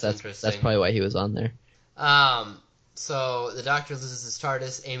 So I guess that's probably why he was on there. So the Doctor loses his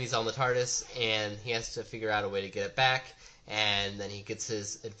TARDIS, Amy's on the TARDIS, and he has to figure out a way to get it back. And then he gets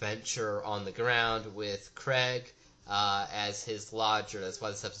his adventure on the ground with Craig. As his lodger. That's why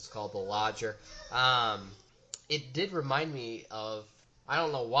this episode's called The Lodger. It did remind me of, I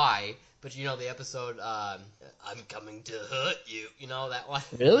don't know why, but you know the episode, I'm coming to hurt you. You know that one?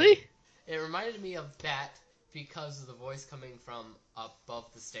 Really? It reminded me of that because of the voice coming from up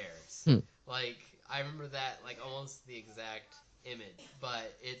above the stairs. Like, I remember that, like, almost the exact image.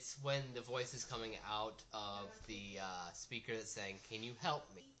 But it's when the voice is coming out of the speaker that's saying, "Can you help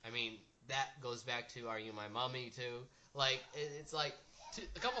me?" I mean... That goes back to Are You My Mommy, too. Like, it's like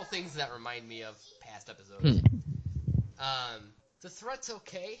a couple of things that remind me of past episodes. The threat's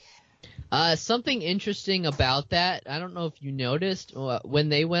okay. Something interesting about that, I don't know if you noticed, when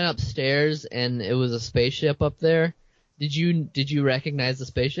they went upstairs and it was a spaceship up there, did you recognize the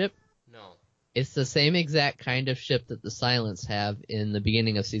spaceship? No. It's the same exact kind of ship that the Silents have in the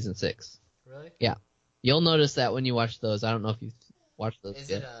beginning of Season 6. Really? Yeah. You'll notice that when you watch those. I don't know if you've watched those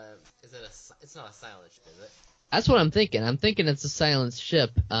yet. It's not a silent ship, is it? That's what I'm thinking. I'm thinking it's a silent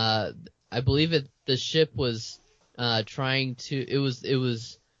ship. I believe the ship was trying to. It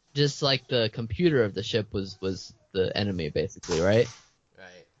was just like the computer of the ship was the enemy, basically, right?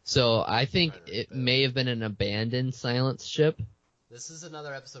 Right. So I think it may have been an abandoned silence ship. This is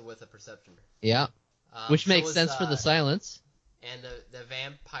another episode with a perception. Yeah. Which makes sense for the silence. And the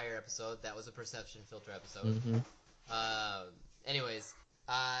vampire episode, that was a perception filter episode. Mm-hmm. Anyways,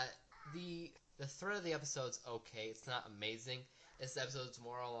 the thread of the episode's okay. It's not amazing. This episode's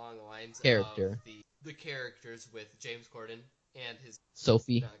more along the lines of the characters with James Corden and his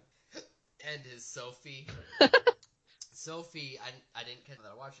Sophie. And his Sophie. Sophie, I didn't catch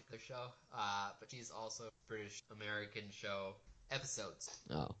that. I watched the show, but she's also a British American show episodes.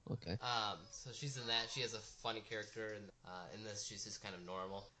 Oh, okay. So she's in that. She has a funny character, and in this she's just kind of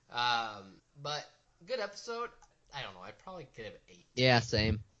normal. But good episode. I don't know. I'd probably give it 8. Yeah,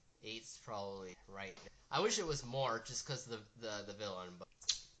 same. 8's probably right there. I wish it was more, just because the villain, but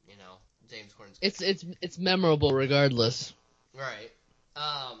you know, James Corden's. It's memorable regardless. Right.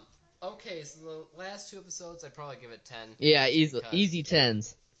 Okay, so the last 2 episodes, I'd probably give it 10. Yeah, easy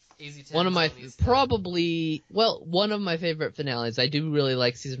 10s. Easy 10s. One of my one of my favorite finales. I do really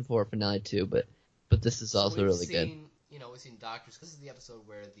like season 4 finale too, but this is also really good. You know, we've seen Doctors. This is the episode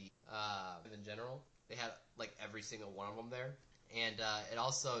where in general, they had like every single one of them there, and it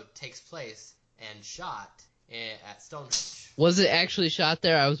also takes place and shot at Stonehenge. Was it actually shot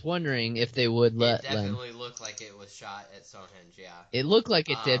there? I was wondering if they would let. It definitely looked like it was shot at Stonehenge. Yeah. It looked like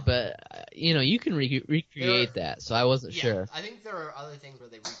it did, but you can recreate that, so I wasn't sure. I think there are other things where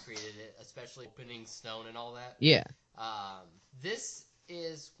they recreated it, especially opening stone and all that. Yeah. This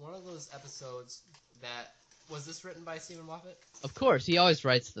is one of those episodes that was this written by Stephen Moffat? Of course, he always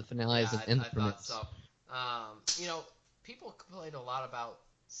writes the finales and the thought so. You know, people complained a lot about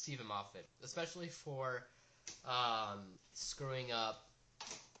Stephen Moffat, especially for screwing up,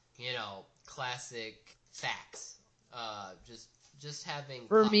 you know, classic facts. Just having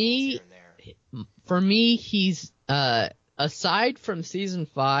for me, here and there. For me, he's aside from season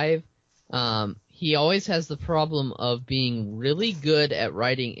 5, he always has the problem of being really good at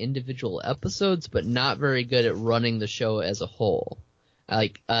writing individual episodes, but not very good at running the show as a whole.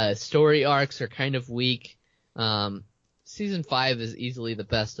 Like story arcs are kind of weak. Season 5 is easily the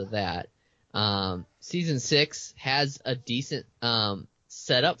best of that. Season 6 has a decent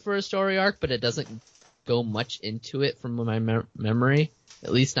setup for a story arc, but it doesn't go much into it from my memory,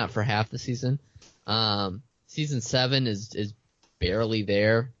 at least not for half the season. Season 7 is barely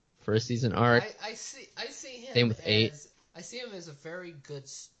there for a season arc. I see him. Same with 8. I see him as a very good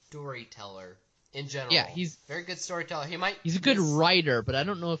storyteller in general. Yeah, he's very good storyteller. He's a good writer, but I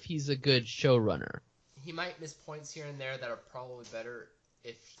don't know if he's a good showrunner. He might miss points here and there that are probably better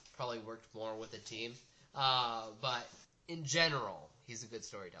if he probably worked more with a team. But in general, he's a good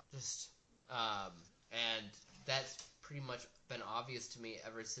storyteller. And that's pretty much been obvious to me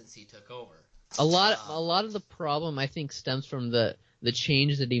ever since he took over. A lot of the problem, I think, stems from the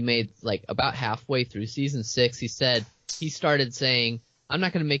change that he made, like about halfway through season 6. He started saying, "I'm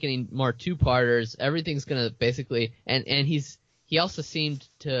not going to make any more 2-parters. Everything's going to basically," and he also seemed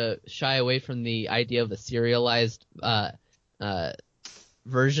to shy away from the idea of a serialized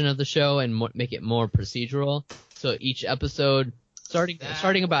version of the show and make it more procedural. So each episode,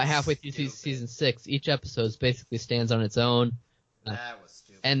 starting about halfway through season 6, each episode basically stands on its own. That was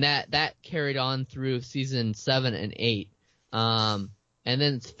stupid. And that carried on through season 7 and 8. And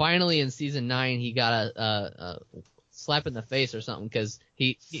then finally in season 9, he got a slap in the face or something, because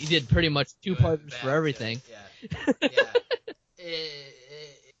he did pretty much 2-parters for everything. Yeah.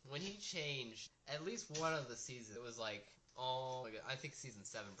 When he changed at least one of the seasons, it was like, I think season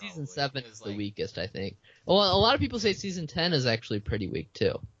 7 probably. Season 7 is the weakest, I think. Well, a lot of people say season 10 is actually pretty weak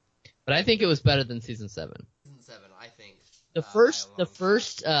too, but I think it was better than season 7. Season 7, I think. The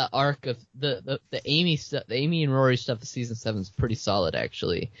first arc of the Amy stuff, the Amy and Rory stuff of season 7 is pretty solid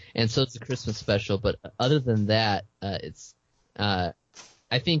actually, and so it's the Christmas special. But other than that, I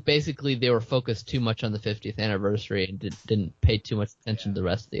think basically they were focused too much on the 50th anniversary and didn't pay too much attention to the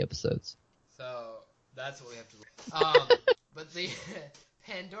rest of the episodes. So that's what we have to look. But the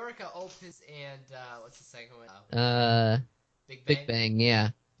Pandorica opens and what's the second one? Big Bang,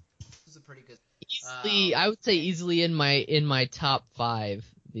 yeah. This was a pretty good. Easily, I would say easily in my top 5.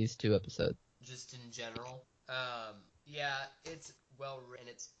 These 2 episodes. Just in general, yeah, it's well written.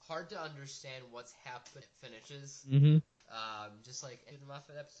 It's hard to understand what's happened. It finishes. Mm-hmm. Just like in the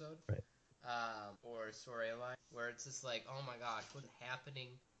Muffet episode. Right. or storyline where it's just like, oh my gosh, what's happening?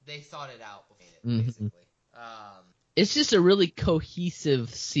 They thought it out before basically. It's just a really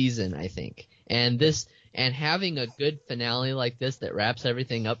cohesive season, I think, and having a good finale like this that wraps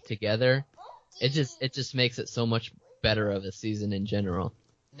everything up together, it just makes it so much better of a season in general.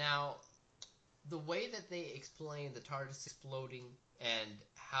 Now, the way that they explain the TARDIS exploding and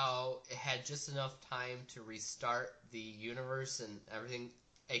how it had just enough time to restart the universe and everything,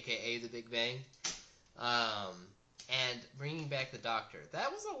 aka the Big Bang, and bringing back the Doctor,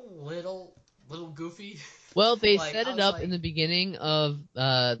 that was a little goofy. Well, they set it up in the beginning of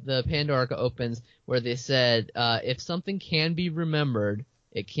the Pandorica Opens, where they said if something can be remembered,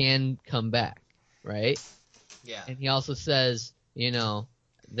 it can come back, right? Yeah. And he also says,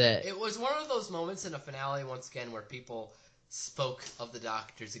 that it was one of those moments in a finale once again where people spoke of the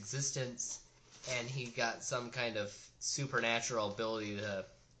Doctor's existence, and he got some kind of supernatural ability to.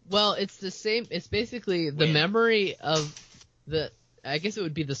 Well, it's the same. It's basically the memory of I guess it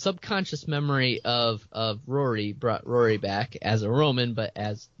would be the subconscious memory of Rory brought Rory back as a Roman, but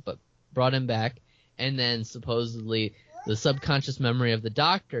brought him back, and then supposedly the subconscious memory of the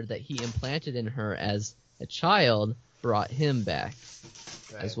Doctor that he implanted in her as a child brought him back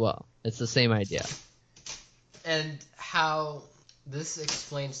as well. It's the same idea. And how this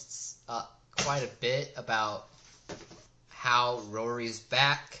explains quite a bit about how Rory's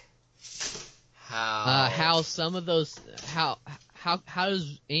back, how some of those how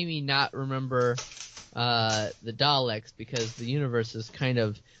does Amy not remember the Daleks, because the universe is kind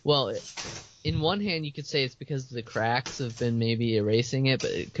of, well, in one hand you could say it's because the cracks have been maybe erasing it,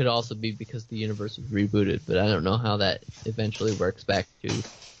 but it could also be because the universe was rebooted, but I don't know how that eventually works back to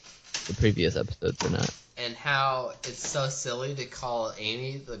the previous episodes or not. And how it's so silly to call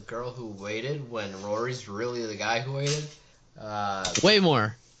Amy the girl who waited when Rory's really the guy who waited. Way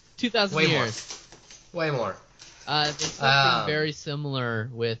more. 2,000 years. Way more. There's something very similar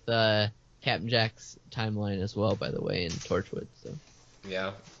with Captain Jack's timeline as well, by the way, in Torchwood. So.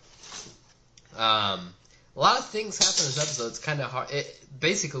 Yeah. A lot of things happen in this episode. It's kind of hard.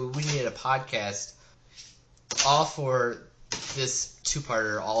 Basically, we needed a podcast all for this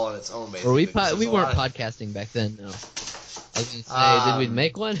two-parter all on its own, basically. We weren't podcasting back then, no. I was going to say, did we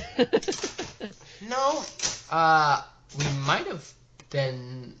make one? No. We might have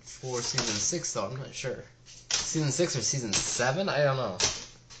been for season 6, though. I'm not sure. Season 6 or season 7? I don't know.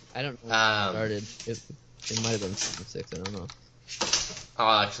 I don't know when it started. It might have been season 6. I don't know.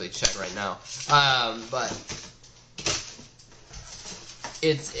 I'll actually check right now. But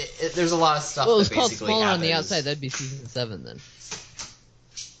there's a lot of stuff. Well, that it's called basically Smaller happens. on the Outside. That'd be season 7 then.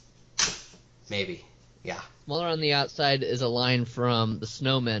 Maybe. Yeah. Smaller on the Outside is a line from The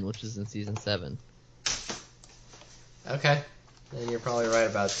Snowmen, which is in season 7. Okay. Then you're probably right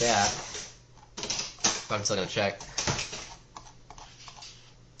about that. But I'm still gonna check.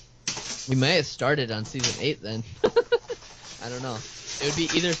 We may have started on season 8 then. I don't know. It would be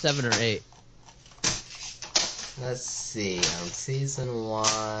either 7 or 8. Let's see. On season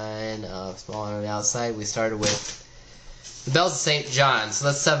 1 of Smaller on the Outside, we started with The Bells of St. John, so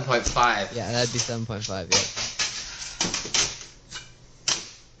that's 7.5. Yeah, that'd be 7.5, yeah.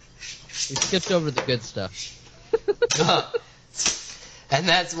 We skipped over the good stuff. And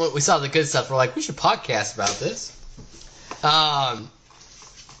that's when we saw the good stuff. We're like, we should podcast about this.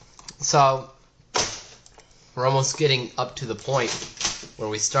 So we're almost getting up to the point where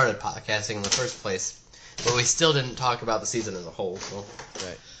we started podcasting in the first place, but we still didn't talk about the season as a whole. So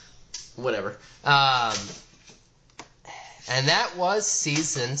right, whatever. And that was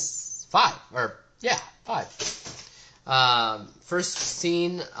season 5, or 5. First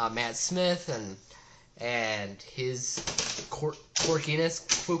scene, Matt Smith and his quirkiness.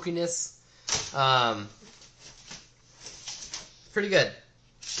 Pretty good.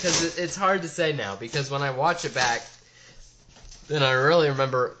 Because it's hard to say now, because when I watch it back, then I really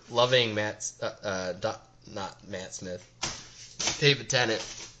remember loving not Matt Smith, David Tennant.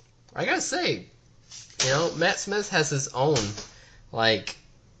 I gotta say, Matt Smith has his own,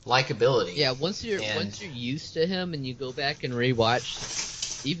 likability. Yeah, once you're used to him and you go back and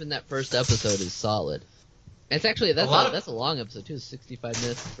rewatch, even that first episode is solid. It's actually that's a long episode too. 65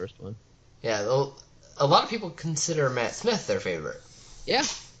 minutes, the first one. Yeah, a lot of people consider Matt Smith their favorite. Yeah,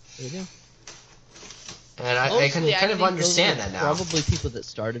 there you go. And I can kind of understand that now. Probably people that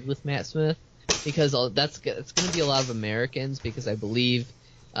started with Matt Smith, because it's going to be a lot of Americans, because I believe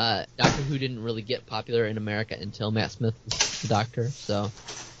Doctor Who didn't really get popular in America until Matt Smith was the Doctor. So,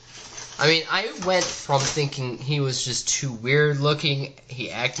 I mean, I went from thinking he was just too weird looking,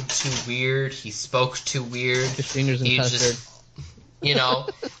 he acted too weird, he spoke too weird. Fish fingers and custard. You know,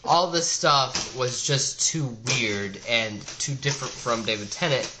 all this stuff was just too weird and too different from David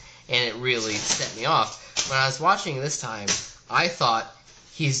Tennant, and it really set me off. When I was watching this time, I thought,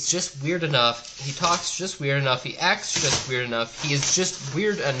 he's just weird enough, he talks just weird enough, he acts just weird enough, he is just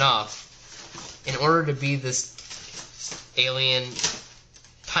weird enough in order to be this alien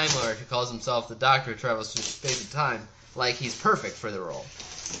Time Lord who calls himself the Doctor, who travels through space and time. Like, he's perfect for the role.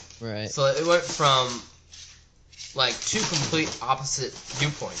 Right. So it went from like two complete opposite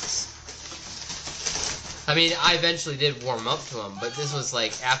viewpoints. I mean, I eventually did warm up to him, but this was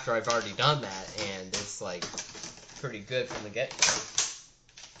like after I've already done that, and it's like pretty good from the get-go.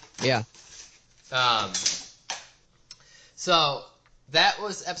 Yeah. So that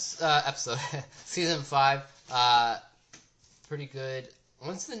was episode season 5. Pretty good.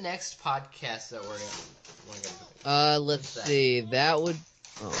 When's the next podcast that we're gonna do? Let's see. That would.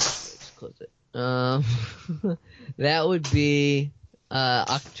 Oh, let's close it. That would be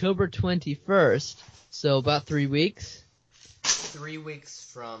October 21st. So about 3 weeks. 3 weeks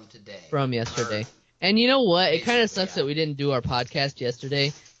from today. From yesterday. And you know what? It kind of sucks that we didn't do our podcast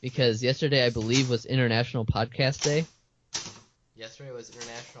yesterday, because yesterday, I believe, was International Podcast Day. Yesterday was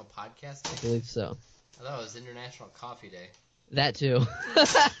International Podcast Day? I believe so. I thought it was International Coffee Day. That too.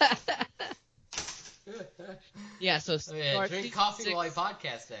 Yeah, so drink coffee while I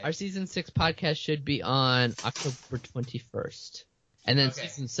podcast day. Our season 6 podcast should be on October 21st. And then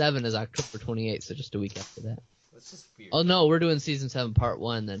season 7 is October 28th, so just a week after that. That's just weird. Oh no, we're doing season 7 part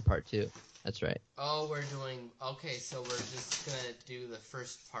 1, then part 2. That's right. Oh, we're doing... Okay, so we're just gonna do the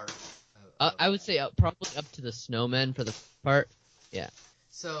first part. I would say probably up to the snowmen for the part. Yeah.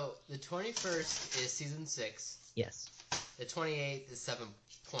 So, the 21st is season 6. Yes. The 28th is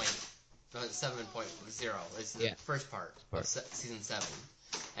 7.0. It's the first part of season 7.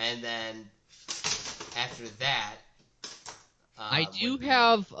 And then, after that... I do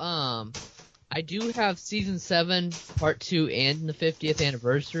have season 7, part 2, and the 50th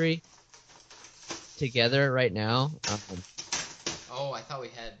anniversary together right now. Oh, I thought we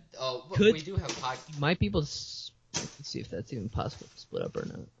had... Oh, we do have podcast. Might be able to... Let's see if that's even possible to split up or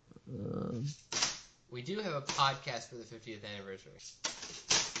not. We do have a podcast for the 50th anniversary.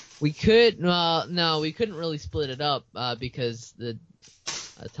 We could... no, we couldn't really split it up because the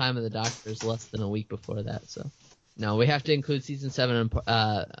time of the Doctor is less than a week before that, so... No, we have to include season 7 and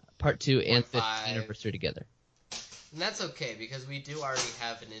part 2 and 50th anniversary together. And that's okay, because we do already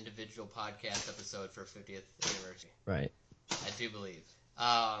have an individual podcast episode for 50th anniversary. Right. I do believe.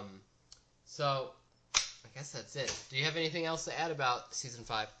 So, I guess that's it. Do you have anything else to add about season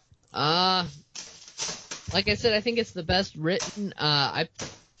 5? Like I said, I think it's the best written.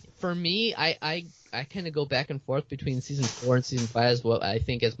 For me, I kind of go back and forth between season 4 and season 5 as what I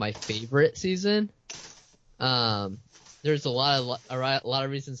think is my favorite season. There's a lot of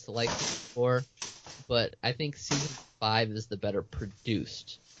reasons to like season 4, but I think season 5 is the better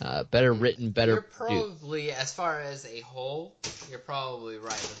produced, better written, better produced. You're probably, as far as a whole, you're probably right.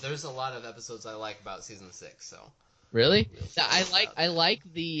 But there's a lot of episodes I like about season 6. So really, I like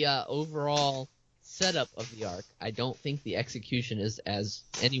the overall setup of the arc. I don't think the execution is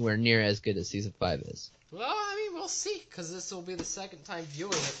anywhere near as good as season 5 is. Well, I mean, we'll see, because this will be the second time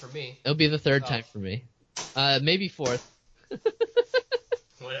viewing it for me. It'll be the third time for me. Maybe fourth.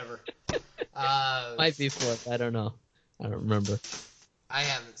 Whatever. Might be fourth. I don't know. I don't remember. I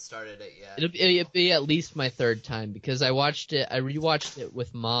haven't started it yet. It'll be at least my third time, because I rewatched it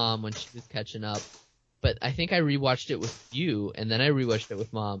with Mom when she was catching up. But I think I rewatched it with you, and then I rewatched it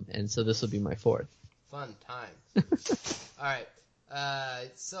with Mom, and so this will be my fourth. Fun times. Alright.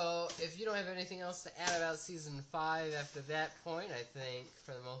 So, if you don't have anything else to add about season 5 after that point, I think,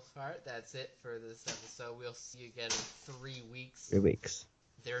 for the most part, that's it for this episode. We'll see you again in 3 weeks. 3 weeks.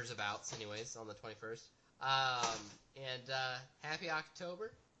 There's abouts, anyways, on the 21st. Happy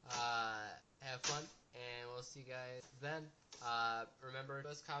October. Have fun, and we'll see you guys then. Remember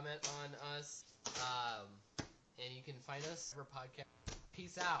to comment on us, and you can find us for podcast.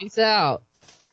 Peace out. Peace out.